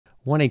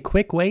Want a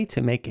quick way to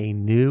make a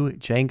new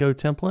Django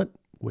template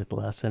with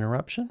less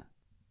interruption?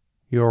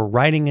 You're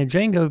writing a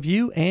Django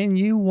view and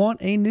you want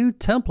a new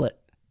template.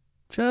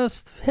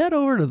 Just head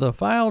over to the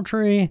file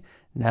tree,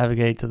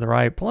 navigate to the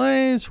right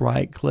place,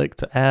 right click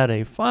to add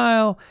a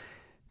file,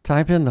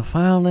 type in the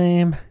file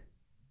name.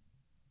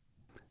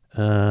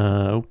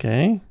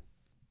 Okay.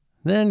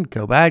 Then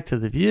go back to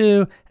the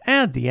view,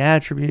 add the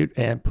attribute,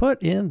 and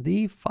put in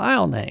the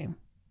file name.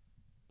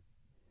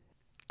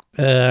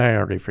 I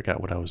already forgot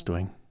what I was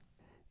doing.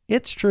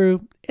 It's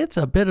true, it's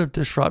a bit of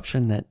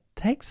disruption that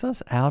takes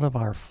us out of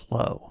our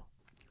flow.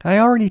 I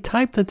already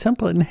typed the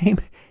template name.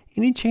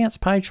 Any chance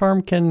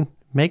PyCharm can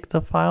make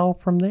the file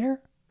from there?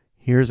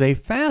 Here's a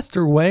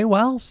faster way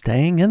while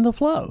staying in the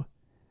flow.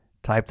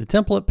 Type the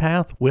template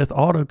path with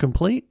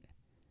autocomplete.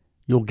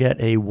 You'll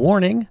get a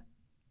warning.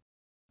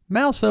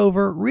 Mouse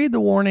over, read the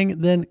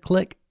warning, then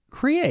click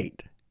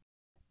Create.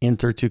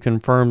 Enter to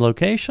confirm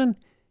location,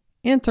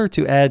 enter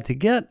to add to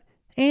get,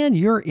 and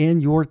you're in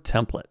your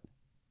template.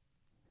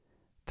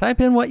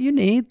 Type in what you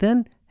need,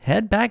 then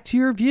head back to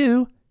your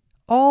view,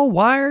 all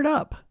wired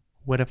up.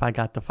 What if I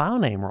got the file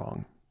name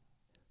wrong?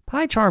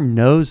 PyCharm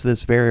knows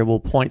this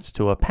variable points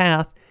to a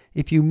path.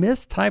 If you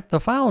mistype the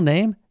file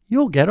name,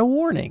 you'll get a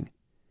warning.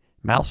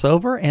 Mouse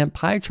over and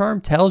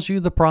PyCharm tells you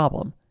the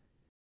problem.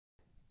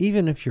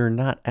 Even if you're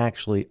not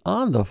actually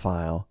on the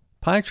file,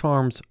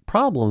 PyCharm's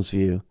Problems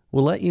view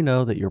will let you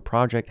know that your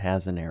project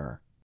has an error.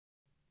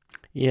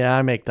 Yeah,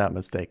 I make that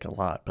mistake a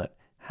lot, but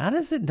how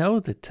does it know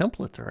the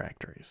template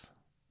directories?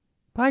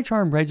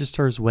 PyCharm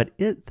registers what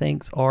it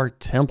thinks are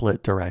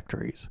template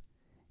directories.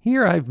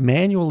 Here I've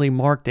manually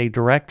marked a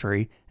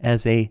directory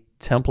as a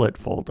template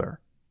folder.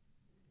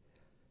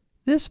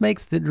 This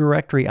makes the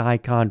directory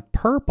icon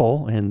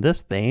purple in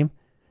this theme,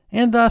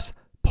 and thus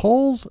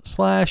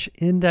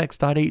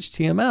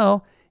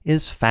polls/index.html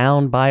is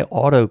found by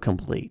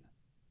autocomplete.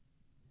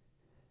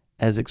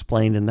 As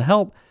explained in the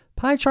help,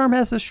 PyCharm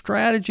has a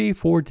strategy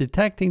for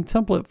detecting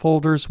template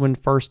folders when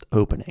first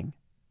opening.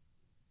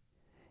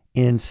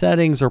 In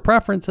Settings or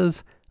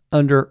Preferences,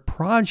 under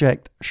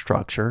Project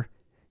Structure,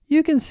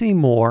 you can see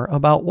more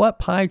about what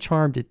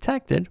PyCharm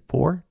detected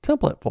for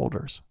template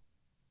folders.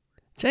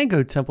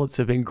 Django templates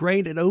have been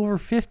great at over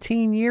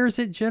 15 years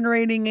at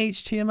generating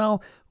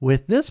HTML.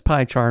 With this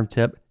PyCharm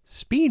tip,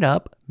 speed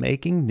up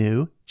making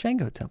new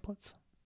Django templates.